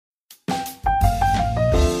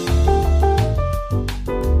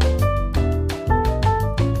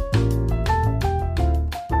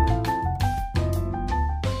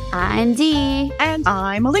I'm Dee. And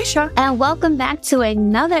I'm Alicia. And welcome back to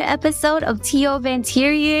another episode of T.O.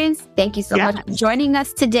 Interiors. Thank you so much for joining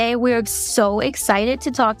us today. We're so excited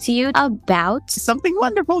to talk to you about something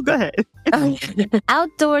wonderful. Go ahead.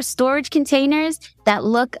 Outdoor storage containers that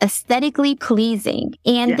look aesthetically pleasing.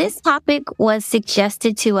 And this topic was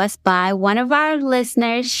suggested to us by one of our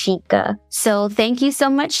listeners, Shika. So thank you so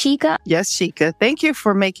much, Shika. Yes, Shika. Thank you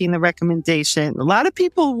for making the recommendation. A lot of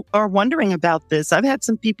people are wondering about this. I've had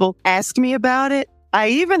some people ask me about it. I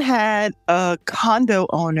even had a condo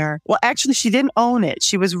owner. Well, actually, she didn't own it.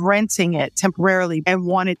 She was renting it temporarily and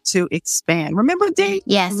wanted to expand. Remember, Dee?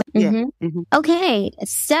 Yes. Okay.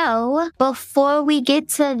 So before we get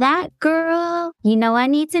to that, girl, I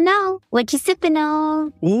need to know what you sipping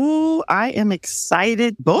on. Ooh, I am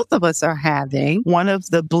excited. Both of us are having one of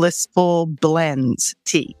the Blissful Blends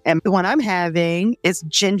tea. And the one I'm having is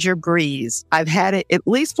Ginger Breeze. I've had it at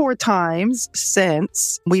least 4 times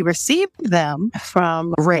since we received them from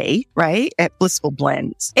Ray, right, at Blissful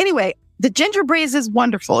Blends. Anyway, the Ginger Breeze is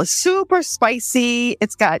wonderful. It's super spicy.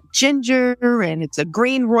 It's got ginger and it's a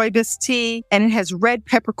green rooibos tea and it has red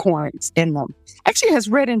peppercorns in them. Actually, it has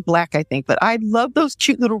red and black, I think, but I love those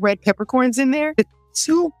cute little red peppercorns in there. It's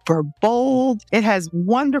super bold. It has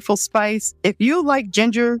wonderful spice. If you like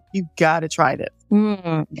ginger, you gotta try this.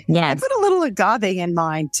 Yes. I put a little agave in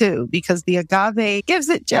mine too, because the agave gives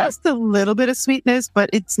it just a little bit of sweetness, but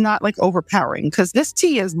it's not like overpowering because this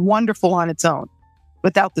tea is wonderful on its own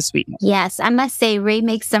without the sweetness. Yes, I must say Ray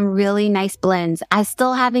makes some really nice blends. I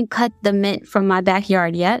still haven't cut the mint from my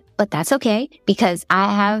backyard yet, but that's okay because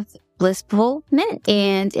I have Blissful Mint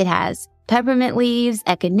and it has peppermint leaves,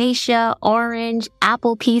 echinacea, orange,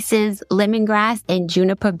 apple pieces, lemongrass, and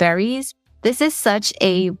juniper berries. This is such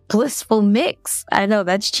a blissful mix. I know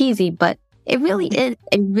that's cheesy, but it really is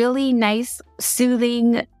a really nice,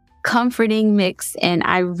 soothing, comforting mix. And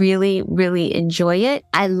I really, really enjoy it.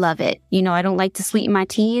 I love it. I don't like to sweeten my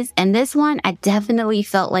teas. And this one, I definitely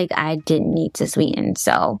felt like I didn't need to sweeten.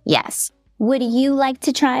 So yes. Would you like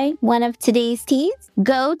to try one of today's teas?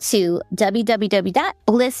 Go to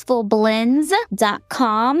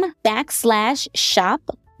www.blissfulblends.com/shop.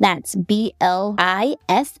 That's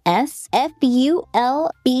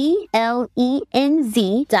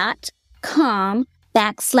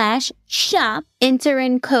BLISSFULBLENZ.com/shop. Enter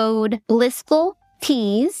in code Blissful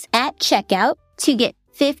Teas at checkout to get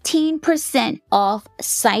 15% off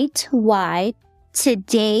site-wide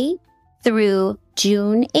today through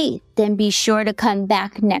June 8th. Then be sure to come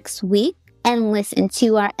back next week and listen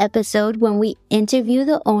to our episode when we interview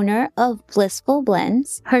the owner of Blissful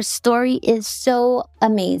Blends. Her story is so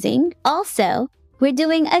amazing. Also, we're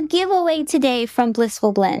doing a giveaway today from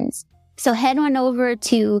Blissful Blends. So head on over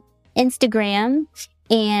to Instagram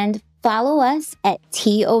and follow us at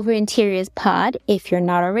TOverinteriorspod. If you're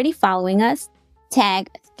not already following us, tag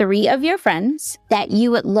 3 of your friends that you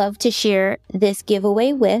would love to share this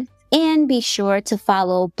giveaway with. And be sure to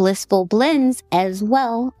follow Blissful Blends as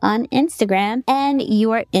well on Instagram, and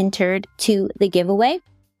you are entered to the giveaway.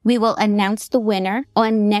 We will announce the winner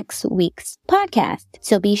on next week's podcast,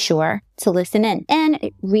 so be sure to listen in and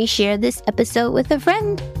reshare this episode with a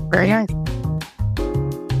friend. Very nice.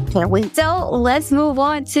 Can't wait. So let's move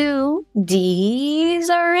on to Dee's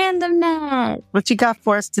Randomness. What you got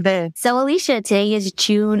for us today? So Alicia, today is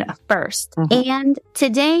June 1st. And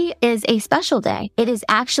today is a special day. It is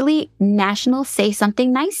actually National Say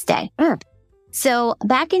Something Nice Day. So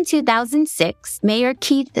back in 2006, Mayor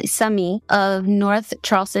Keith Summy of North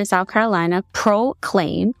Charleston, South Carolina,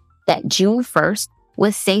 proclaimed that June 1st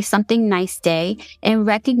was Say Something Nice Day in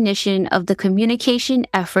recognition of the communication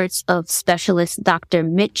efforts of specialist Dr.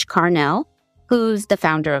 Mitch Carnell, who's the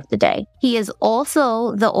founder of the day. He is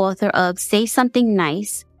also the author of Say Something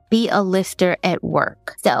Nice, Be a Lifter at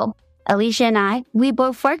Work. So Alicia and I, we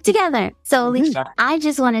both work together. So Alicia, I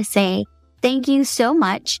just want to say thank you so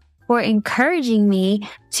much for encouraging me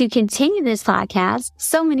to continue this podcast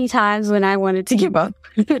so many times when I wanted to give up.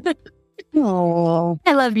 Oh,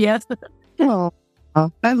 I love you. Oh,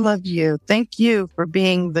 I love you. Thank you for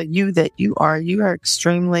being the you that you are. You are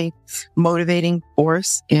extremely motivating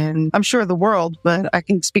force in, I'm sure, the world, but I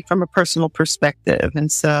can speak from a personal perspective. And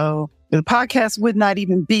so the podcast would not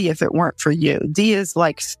even be if it weren't for you. Dee is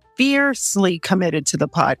like fiercely committed to the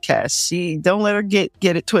podcast. Don't let her get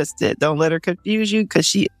it twisted. Don't let her confuse you because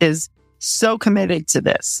she is so committed to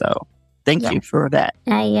this. So thank you for that.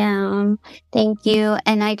 I am. Thank you.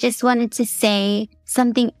 And I just wanted to say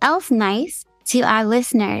something else nice to our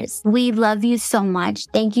listeners, we love you so much.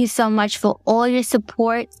 Thank you so much for all your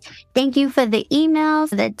support. Thank you for the emails,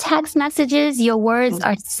 the text messages. Your words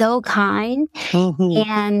are so kind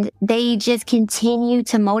and they just continue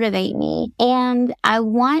to motivate me. And I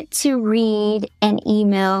want to read an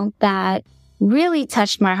email that really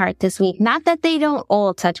touched my heart this week. Not that they don't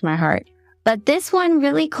all touch my heart, but this one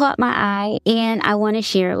really caught my eye and I want to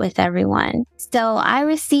share it with everyone. So I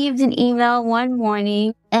received an email one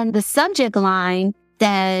morning and the subject line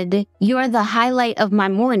said, "You're the highlight of my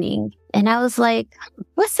morning." And I was like,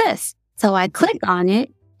 what's this? So I clicked on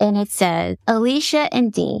it and it said, "Alicia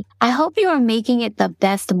and Dee, I hope you are making it the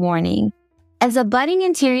best morning. As a budding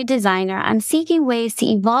interior designer, I'm seeking ways to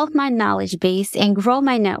evolve my knowledge base and grow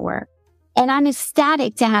my network. And I'm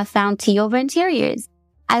ecstatic to have found Tea Over Interiors.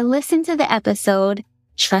 I listened to the episode,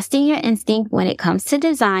 Trusting Your Instinct When It Comes to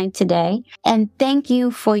Design today, and thank you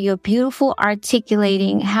for your beautiful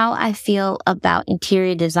articulating how I feel about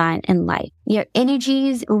interior design and life. Your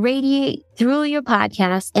energies radiate through your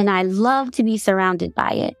podcast, and I love to be surrounded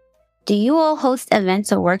by it. Do you all host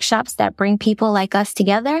events or workshops that bring people like us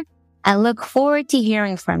together? I look forward to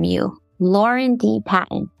hearing from you. Lauren D.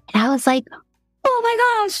 Patton." And I was like, oh my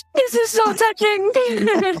gosh, this is so touching.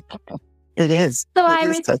 It is. So I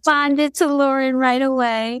responded to Lauren right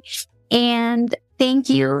away. And thank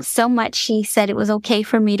you so much. She said it was okay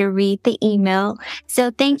for me to read the email. So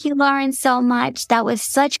thank you, Lauren, so much. That was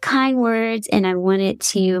such kind words. And I wanted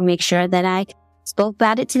to make sure that I spoke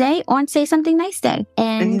about it today or say something nice today.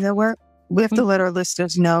 And you know what? We have to let our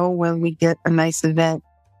listeners know when we get a nice event.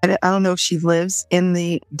 I don't know if she lives in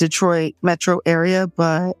the Detroit metro area,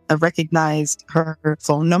 but I recognized her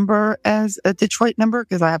phone number as a Detroit number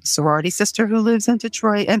because I have a sorority sister who lives in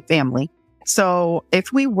Detroit and family. So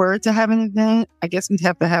if we were to have an event, I guess we'd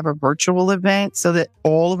have to have a virtual event so that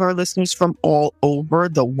all of our listeners from all over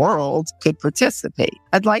the world could participate.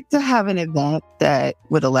 I'd like to have an event that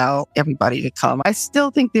would allow everybody to come. I still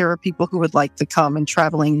think there are people who would like to come, and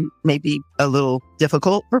traveling may be a little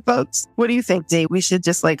difficult for folks. What do you think, Dee? We should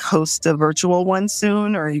just host a virtual one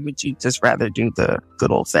soon, or would you just rather do the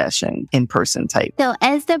good old fashioned in-person type? So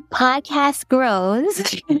as the podcast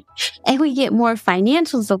grows and we get more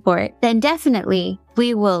financial support, then definitely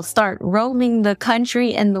we will start roaming the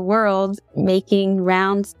country and the world, making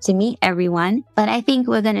rounds to meet everyone. But I think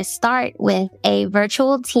we're going to start with a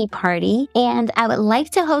virtual tea party. And I would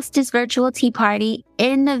like to host this virtual tea party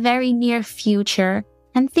in the very near future.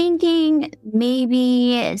 I'm thinking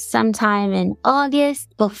maybe sometime in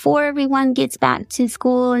August before everyone gets back to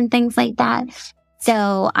school and things like that.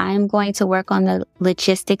 So I'm going to work on the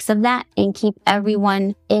logistics of that and keep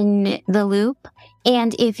everyone in the loop.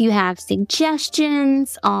 And if you have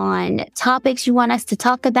suggestions on topics you want us to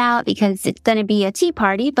talk about, because it's going to be a tea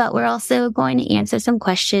party, but we're also going to answer some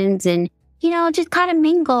questions and, just kind of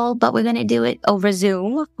mingle, but we're going to do it over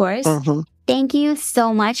Zoom, of course. Thank you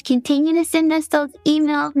so much. Continue to send us those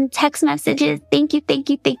emails and text messages. Thank you, thank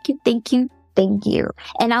you, thank you, thank you. Thank you.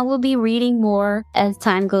 And I will be reading more as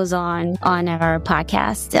time goes on our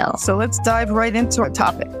podcast still. So let's dive right into our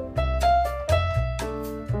topic.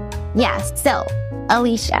 Yes. So,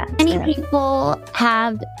 Alicia, many people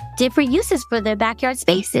have different uses for their backyard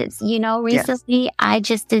spaces. Recently I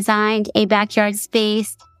just designed a backyard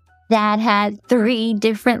space that had 3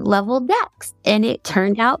 different level decks and it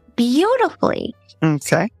turned out beautifully.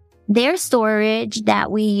 Okay. Their storage that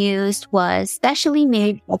we used was specially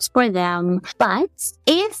made for them. But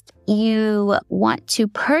if you want to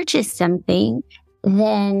purchase something,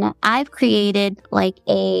 then I've created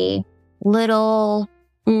a little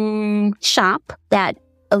shop that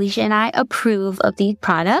Alicia and I approve of these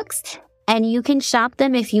products. And you can shop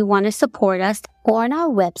them if you want to support us on our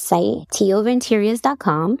website,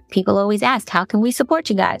 teoverinteriors.com. People always ask, how can we support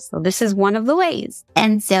you guys? So this is one of the ways.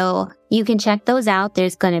 And so you can check those out.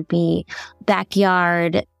 There's going to be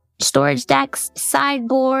backyard storage decks,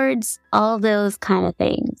 sideboards, all those kind of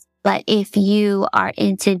things. But if you are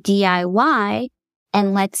into DIY,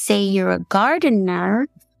 and let's say you're a gardener,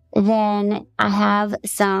 then I have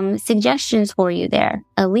some suggestions for you there.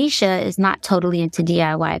 Alicia is not totally into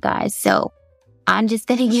DIY, guys. So I'm just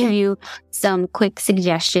going to give you some quick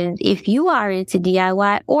suggestions. If you are into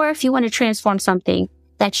DIY, or if you want to transform something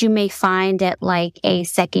that you may find at a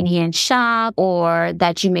secondhand shop, or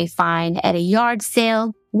that you may find at a yard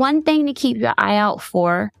sale, one thing to keep your eye out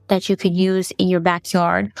for that you could use in your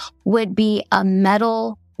backyard would be a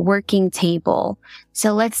metal working table.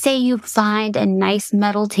 So let's say you find a nice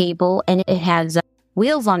metal table and it has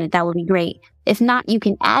wheels on it. That would be great. If not, you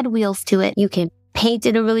can add wheels to it. You can paint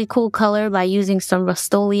it a really cool color by using some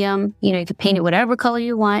Rust-Oleum. You can paint it whatever color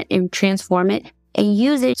you want and transform it. and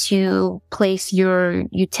use it to place your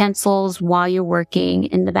utensils while you're working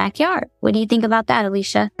in the backyard. What do you think about that,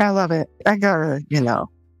 Alicia? I love it. I gotta,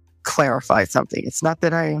 clarify something. It's not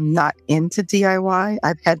that I am not into DIY.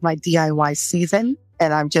 I've had my DIY season,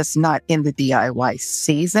 and I'm just not in the DIY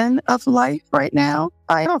season of life right now.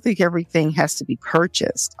 I don't think everything has to be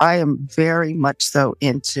purchased. I am very much so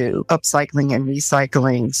into upcycling and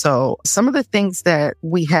recycling. So some of the things that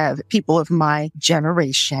we have, people of my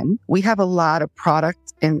generation, we have a lot of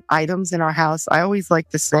products and items in our house. I always like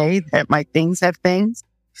to say that my things have things.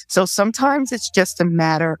 So sometimes it's just a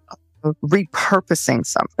matter of repurposing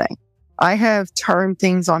something. I have turned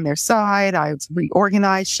things on their side. I've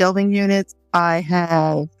reorganized shelving units. I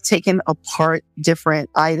have taken apart different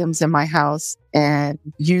items in my house and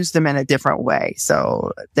used them in a different way.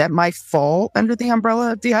 So that might fall under the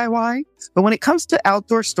umbrella of DIY. But when it comes to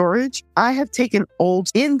outdoor storage, I have taken old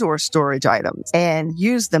indoor storage items and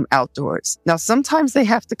used them outdoors. Now, sometimes they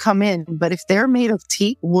have to come in, but if they're made of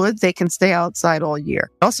teak wood, they can stay outside all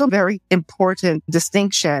year. Also, very important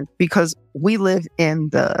distinction, because we live in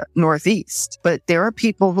the Northeast, but there are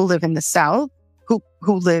people who live in the South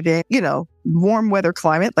who live in, warm weather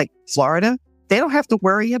climate like Florida. They don't have to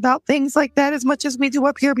worry about things like that as much as we do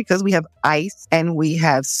up here, because we have ice and we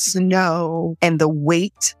have snow and the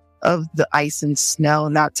weight of the ice and snow,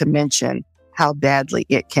 not to mention how badly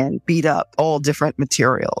it can beat up all different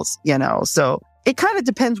materials, So it kind of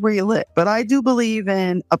depends where you live, but I do believe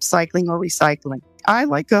in upcycling or recycling. I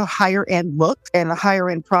like a higher end look and a higher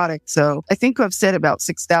end product. So I think I've said about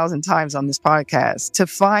 6,000 times on this podcast to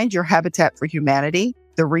find your habitat for humanity,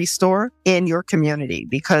 the Restore, in your community,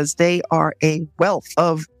 because they are a wealth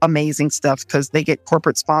of amazing stuff because they get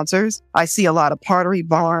corporate sponsors. I see a lot of Pottery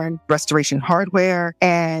Barn, Restoration Hardware,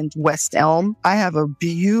 and West Elm. I have a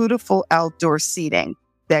beautiful outdoor seating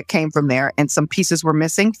that came from there, and some pieces were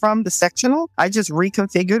missing from the sectional. I just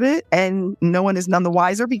reconfigured it, and no one is none the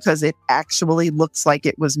wiser because it actually looks like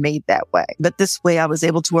it was made that way. But this way I was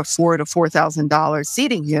able to afford a $4,000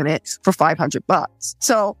 seating unit for $500.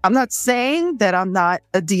 So I'm not saying that I'm not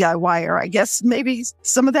a DIYer. I guess maybe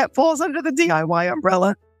some of that falls under the DIY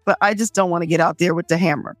umbrella, but I just don't want to get out there with the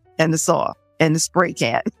hammer and the saw and the spray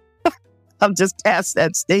can. I'm just past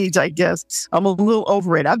that stage, I guess. I'm a little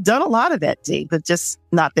over it. I've done a lot of that, Dee, but just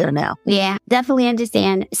not there now. Yeah, definitely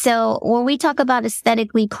understand. So when we talk about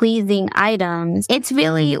aesthetically pleasing items, it's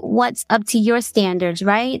really what's up to your standards,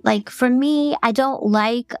 right? Like for me, I don't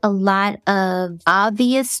like a lot of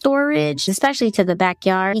obvious storage, especially to the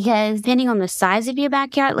backyard, because depending on the size of your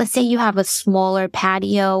backyard, let's say you have a smaller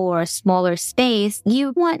patio or a smaller space,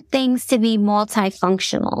 you want things to be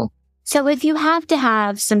multifunctional. So if you have to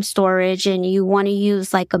have some storage and you want to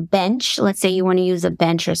use like a bench, let's say you want to use a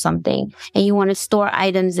bench or something, and you want to store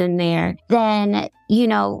items in there, then,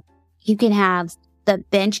 you can have the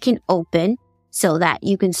bench can open so that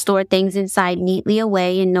you can store things inside neatly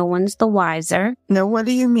away and no one's the wiser. Now, what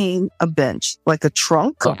do you mean a bench? Like a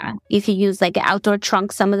trunk? Yeah. You can use like an outdoor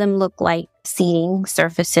trunk. Some of them look like seating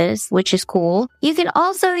surfaces, which is cool. You can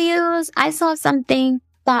also use, I saw something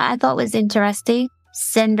that I thought was interesting.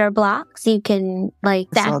 Cinder blocks. You can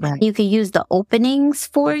you can use the openings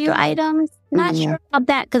for your items. Not sure about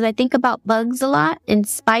that because I think about bugs a lot and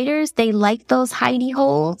spiders. They like those hidey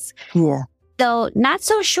holes. Yeah. So not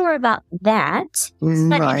so sure about that.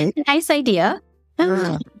 But Right. it's a nice idea.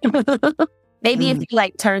 Maybe if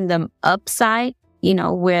you turn them upside,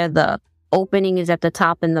 where the opening is at the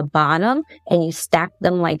top and the bottom, and you stack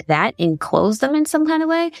them like that and close them in some kind of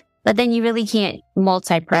way. But then you really can't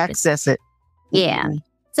multi-purpose. Access it. Yeah.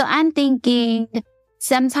 So I'm thinking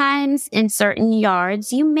sometimes in certain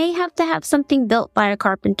yards, you may have to have something built by a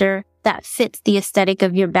carpenter that fits the aesthetic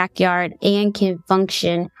of your backyard and can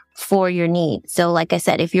function for your needs. So like I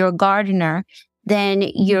said, if you're a gardener, then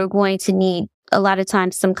you're going to need a lot of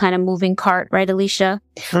times some kind of moving cart, right, Alicia?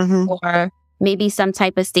 Mm-hmm. Or maybe some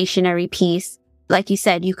type of stationary piece. Like you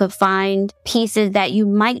said, you could find pieces that you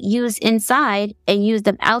might use inside and use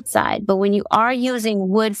them outside. But when you are using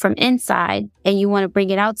wood from inside and you want to bring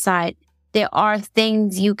it outside, there are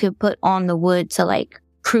things you could put on the wood to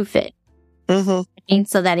proof it. Mm-hmm. And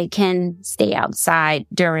so that it can stay outside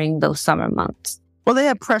during those summer months. Well, they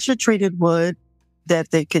have pressure treated wood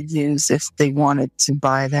that they could use if they wanted to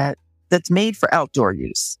buy that. That's made for outdoor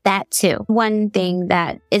use. That too. One thing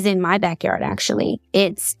that is in my backyard, actually,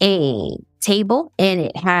 it's a table and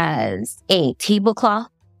it has a tablecloth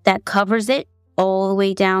that covers it all the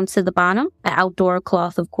way down to the bottom, an outdoor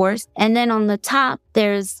cloth, of course. And then on the top,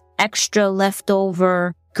 there's extra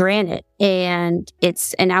leftover granite and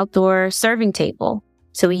it's an outdoor serving table.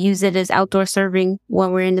 So we use it as outdoor serving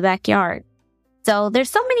when we're in the backyard. So there's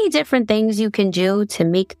so many different things you can do to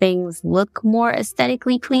make things look more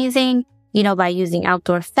aesthetically pleasing, by using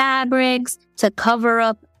outdoor fabrics to cover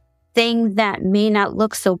up things that may not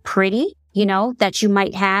look so pretty, that you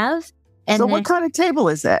might have. And so what kind of table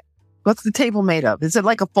is that? What's the table made of? Is it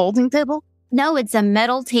like a folding table? No, it's a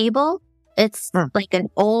metal table. It's like an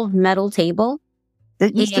old metal table.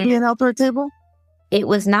 It used to be an outdoor table? It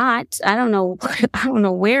was not. I don't know. I don't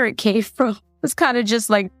know where it came from. It was kind of just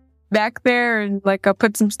like back there and like I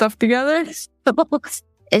put some stuff together. It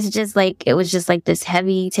was just like this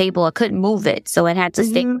heavy table. I couldn't move it. So it had to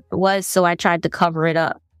stay where it was. So I tried to cover it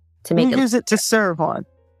up to make it. Use it to serve on.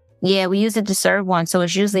 Yeah, we use it to serve on. So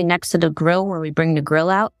it's usually next to the grill where we bring the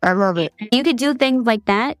grill out. I love it. You could do things like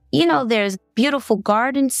that. There's beautiful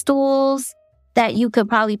garden stools that you could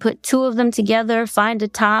probably put 2 of them together, find a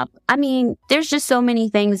top. I mean, there's just so many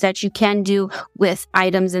things that you can do with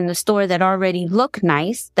items in the store that already look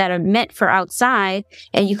nice, that are meant for outside,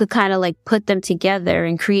 and you could kind of like put them together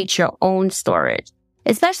and create your own storage,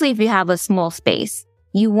 especially if you have a small space.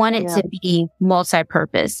 You want it to be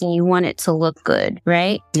multi-purpose and you want it to look good,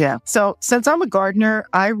 right? Yeah. So since I'm a gardener,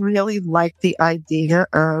 I really like the idea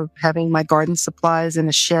of having my garden supplies in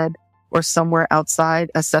a shed or somewhere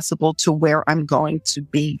outside accessible to where I'm going to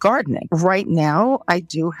be gardening. Right now, I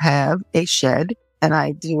do have a shed and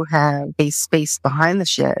I do have a space behind the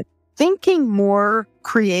shed. Thinking more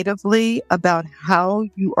creatively about how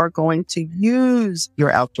you are going to use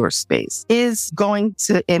your outdoor space is going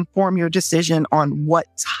to inform your decision on what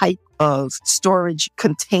type of storage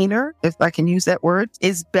container, if I can use that word,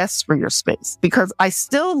 is best for your space. Because I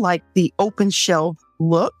still like the open shelf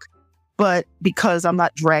look, but because I'm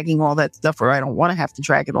not dragging all that stuff, or I don't want to have to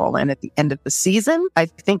drag it all in at the end of the season, I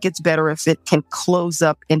think it's better if it can close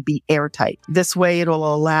up and be airtight. This way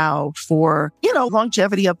it'll allow for,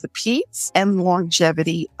 longevity of the piece and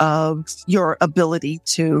longevity of your ability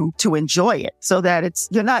to enjoy it, so that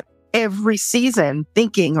you're not every season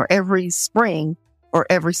thinking, or every spring or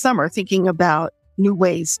every summer thinking about new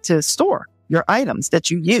ways to store your items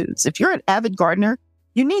that you use. If you're an avid gardener,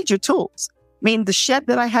 you need your tools. I mean, the shed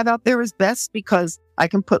that I have out there is best because I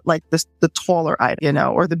can put like the taller item,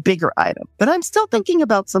 or the bigger item. But I'm still thinking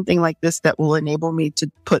about something like this that will enable me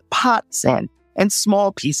to put pots in and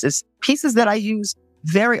small pieces that I use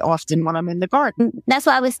very often when I'm in the garden. That's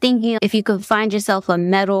why I was thinking if you could find yourself a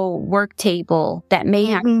metal work table that may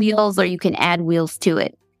have wheels, or you can add wheels to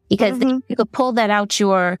it. Because then you could pull that out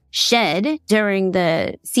your shed during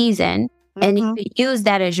the season. And you could use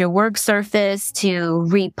that as your work surface to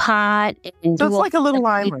repot. And so it's like a little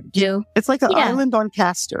island. It's like an island on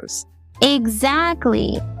casters.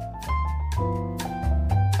 Exactly.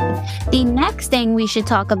 The next thing we should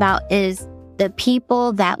talk about is the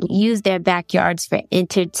people that use their backyards for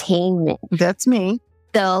entertainment. That's me.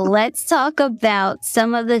 So let's talk about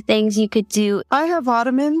some of the things you could do. I have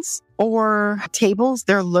ottomans or tables.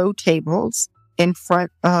 They're low tables in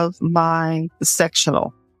front of my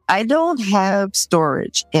sectional. I don't have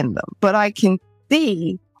storage in them, but I can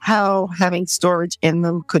see how having storage in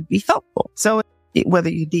them could be helpful. So whether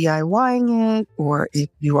you're DIYing it or if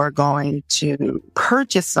you are going to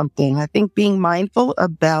purchase something, I think being mindful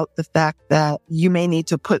about the fact that you may need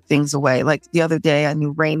to put things away. Like the other day, I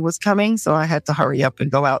knew rain was coming, so I had to hurry up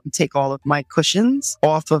and go out and take all of my cushions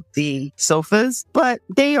off of the sofas. But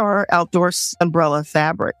they are outdoor umbrella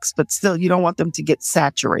fabrics, but still you don't want them to get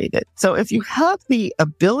saturated. So if you have the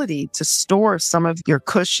ability to store some of your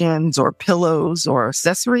cushions or pillows or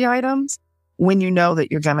accessory items, when you know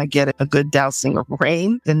that you're going to get a good dousing of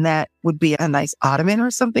rain, then that would be a nice ottoman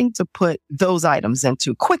or something to put those items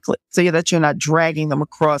into quickly so that you're not dragging them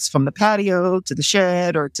across from the patio to the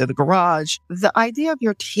shed or to the garage. The idea of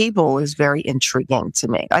your table is very intriguing to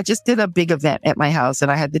me. I just did a big event at my house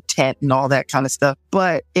and I had the tent and all that kind of stuff.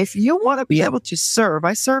 But if you want to be able to serve,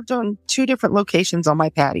 I served on 2 different locations on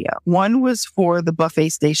my patio. One was for the buffet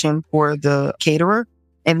station for the caterer,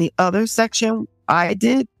 and the other section I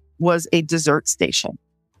did was a dessert station.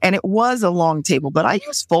 And it was a long table, but I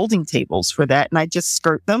use folding tables for that. And I just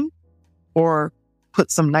skirt them or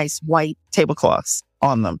put some nice white tablecloths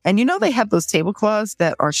on them. And they have those tablecloths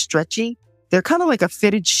that are stretchy. They're kind of like a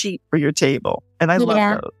fitted sheet for your table. And I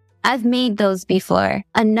love those. I've made those before.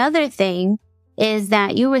 Another thing is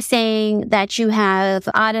that you were saying that you have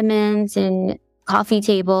ottomans and coffee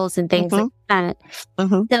tables and things like that.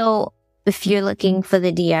 So if you're looking for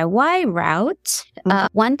the DIY route,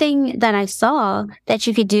 one thing that I saw that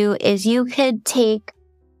you could do is you could take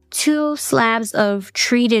 2 slabs of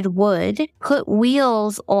treated wood, put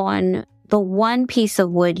wheels on the one piece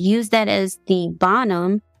of wood, use that as the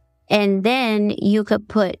bottom, and then you could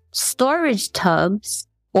put storage tubs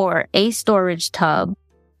or a storage tub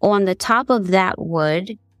on the top of that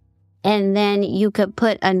wood. And then you could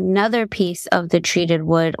put another piece of the treated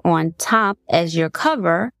wood on top as your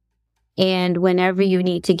cover. And whenever you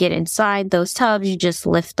need to get inside those tubs, you just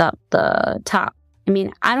lift up the top. I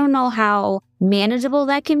mean, I don't know how manageable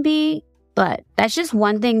that can be, but that's just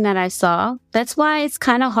one thing that I saw. That's why it's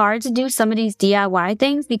kind of hard to do some of these DIY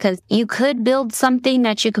things, because you could build something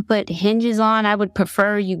that you could put hinges on. I would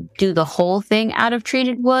prefer you do the whole thing out of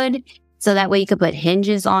treated wood. So that way you could put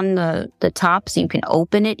hinges on the top so you can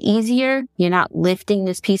open it easier. You're not lifting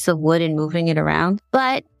this piece of wood and moving it around.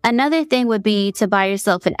 But another thing would be to buy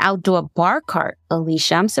yourself an outdoor bar cart.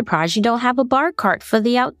 Alicia, I'm surprised you don't have a bar cart for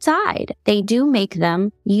the outside. They do make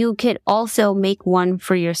them. You could also make one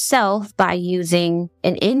for yourself by using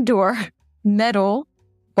an indoor metal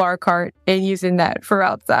bar cart and using that for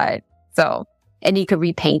outside. And you could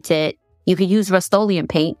repaint it. You could use Rust-Oleum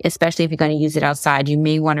paint, especially if you're going to use it outside. You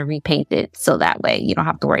may want to repaint it so that way you don't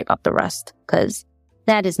have to worry about the rust, because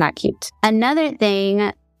that is not cute. Another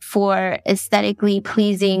thing for aesthetically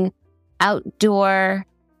pleasing outdoor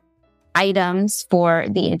items for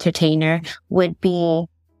the entertainer would be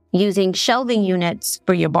using shelving units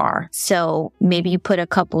for your bar. So maybe you put a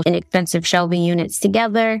couple inexpensive shelving units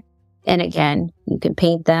together. And again, you can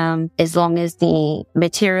paint them as long as the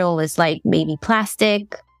material is like maybe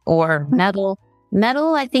plastic or metal.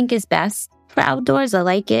 Metal, I think, is best for outdoors. I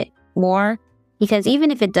like it more because even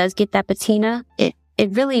if it does get that patina, it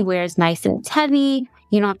really wears nice and it's heavy.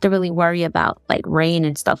 You don't have to really worry about like rain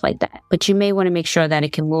and stuff like that. But you may want to make sure that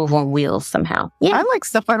it can move on wheels somehow. Yeah. I like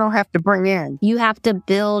stuff I don't have to bring in. You have to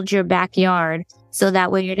build your backyard so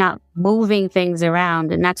that way you're not moving things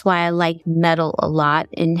around. And that's why I like metal a lot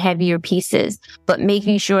in heavier pieces. But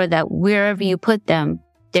making sure that wherever you put them,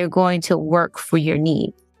 they're going to work for your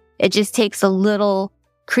needs. It just takes a little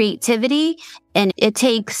creativity, and it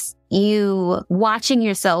takes you watching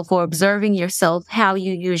yourself or observing yourself how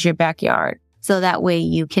you use your backyard. So that way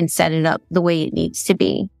you can set it up the way it needs to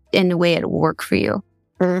be and the way it'll work for you.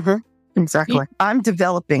 Mm-hmm. Exactly. Yeah. I'm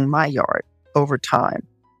developing my yard over time.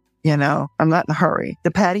 You know, I'm not in a hurry.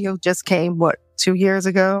 The patio just came, 2 years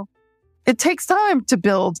ago? It takes time to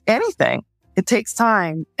build anything. It takes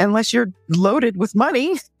time unless you're loaded with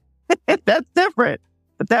money. That's different.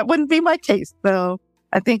 But that wouldn't be my case. So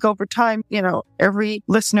I think over time, every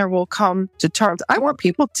listener will come to terms. I want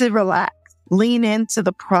people to relax, lean into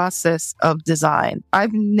the process of design.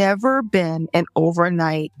 I've never been an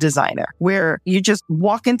overnight designer where you just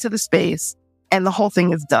walk into the space and the whole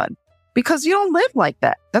thing is done, because you don't live like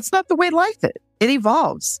that. That's not the way life is. It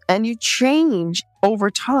evolves and you change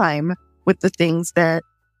over time with the things that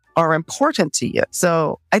are important to you.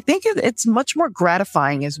 So I think it's much more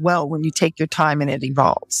gratifying as well when you take your time and it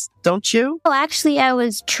evolves. Don't you? Well, actually, I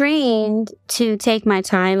was trained to take my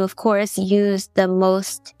time. Of course, use the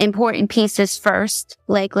most important pieces first.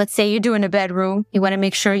 Like, let's say you're doing a bedroom. You want to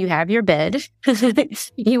make sure you have your bed.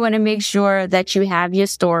 You want to make sure that you have your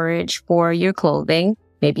storage for your clothing,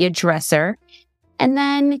 maybe a dresser. And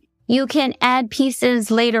then you can add pieces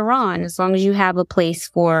later on as long as you have a place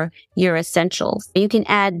for your essentials. You can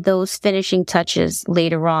add those finishing touches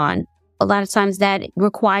later on. A lot of times that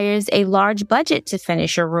requires a large budget to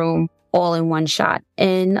finish a room all in one shot.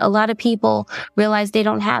 And a lot of people realize they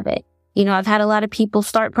don't have it. I've had a lot of people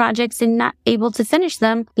start projects and not able to finish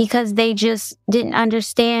them because they just didn't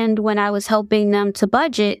understand when I was helping them to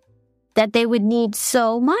budget that they would need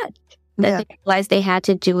so much that they realized they had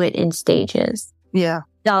to do it in stages. Yeah.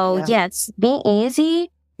 So, yes, be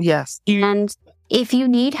easy. Yes. And if you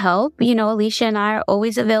need help, Alicia and I are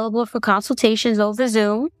always available for consultations over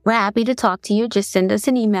Zoom. We're happy to talk to you. Just send us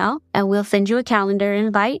an email and we'll send you a calendar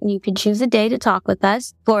invite and you can choose a day to talk with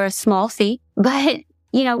us for a small fee. But,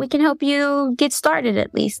 we can help you get started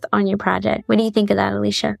at least on your project. What do you think of that,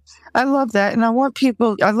 Alicia? I love that. And I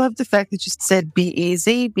love the fact that you said be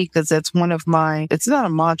easy, because that's one of it's not a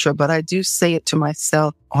mantra, but I do say it to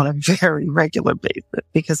myself on a very regular basis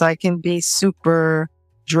because I can be super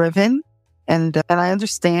driven. And I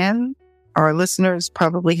understand our listeners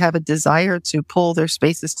probably have a desire to pull their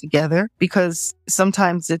spaces together because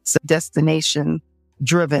sometimes it's destination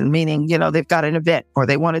driven, meaning, they've got an event or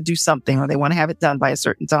they want to do something or they want to have it done by a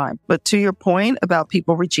certain time. But to your point about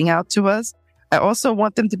people reaching out to us, I also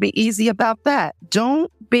want them to be easy about that.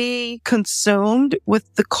 Don't be consumed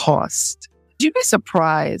with the cost. You'd be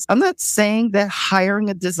surprised. I'm not saying that hiring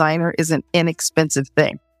a designer is an inexpensive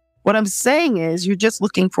thing. What I'm saying is you're just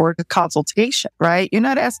looking for a consultation, right? You're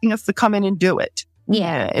not asking us to come in and do it.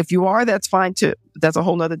 Yeah. If you are, that's fine too. That's a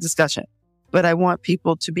whole nother discussion. But I want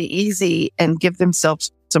people to be easy and give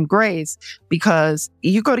themselves some grace, because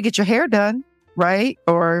you go to get your hair done right?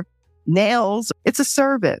 Or nails. It's a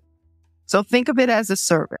service. So think of it as a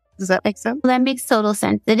service. Does that make sense? That makes total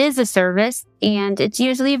sense. It is a service, and it's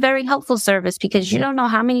usually a very helpful service because you don't know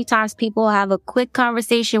how many times people have a quick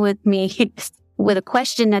conversation with me with a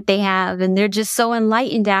question that they have, and they're just so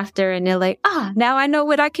enlightened after, and they're like, now I know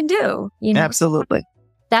what I can do. You know? Absolutely.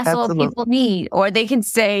 That's all people need. Or they can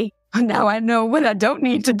say, now I know what I don't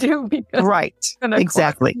need to do. Right.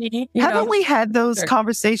 Exactly. Haven't we had those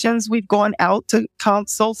conversations? We've gone out to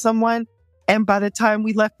consult someone, and by the time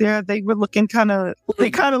we left there, they were looking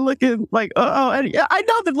looking like, and I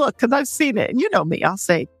know the look because I've seen it. And you know me, I'll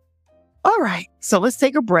say, all right, so let's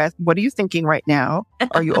take a breath. What are you thinking right now?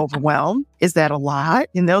 Are you overwhelmed? Is that a lot?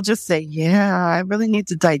 And they'll just say, yeah, I really need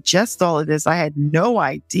to digest all of this. I had no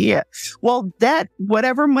idea. Well, that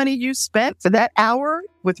whatever money you spent for that hour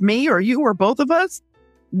with me or you or both of us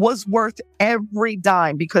was worth every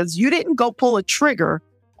dime because you didn't go pull a trigger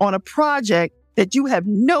on a project that you have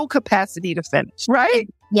no capacity to finish, right?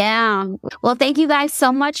 Yeah. Well, thank you guys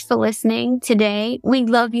so much for listening today. We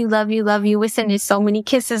love you, love you, love you. We're sending so many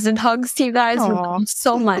kisses and hugs to you guys. We love you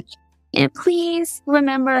so much. And please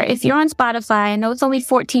remember, if you're on Spotify, I know it's only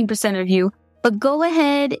 14% of you, but go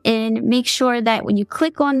ahead and make sure that when you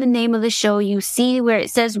click on the name of the show, you see where it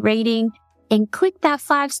says rating and click that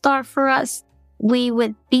 5-star for us. We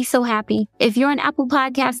would be so happy. If you're on Apple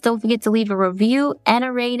Podcasts, don't forget to leave a review and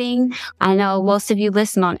a rating. I know most of you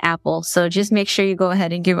listen on Apple, so just make sure you go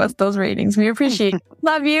ahead and give us those ratings. We appreciate it.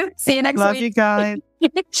 Love you. See you next week. Love you guys.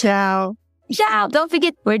 Ciao. Ciao. Don't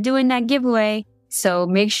forget, we're doing that giveaway. So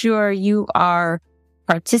make sure you are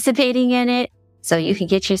participating in it so you can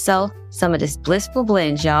get yourself some of this blissful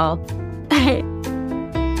blend, y'all.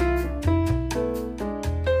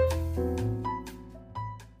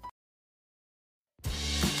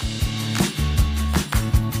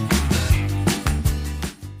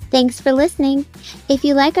 Thanks for listening. If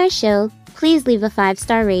you like our show, please leave a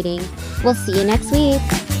 5-star rating. We'll see you next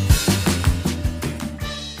week.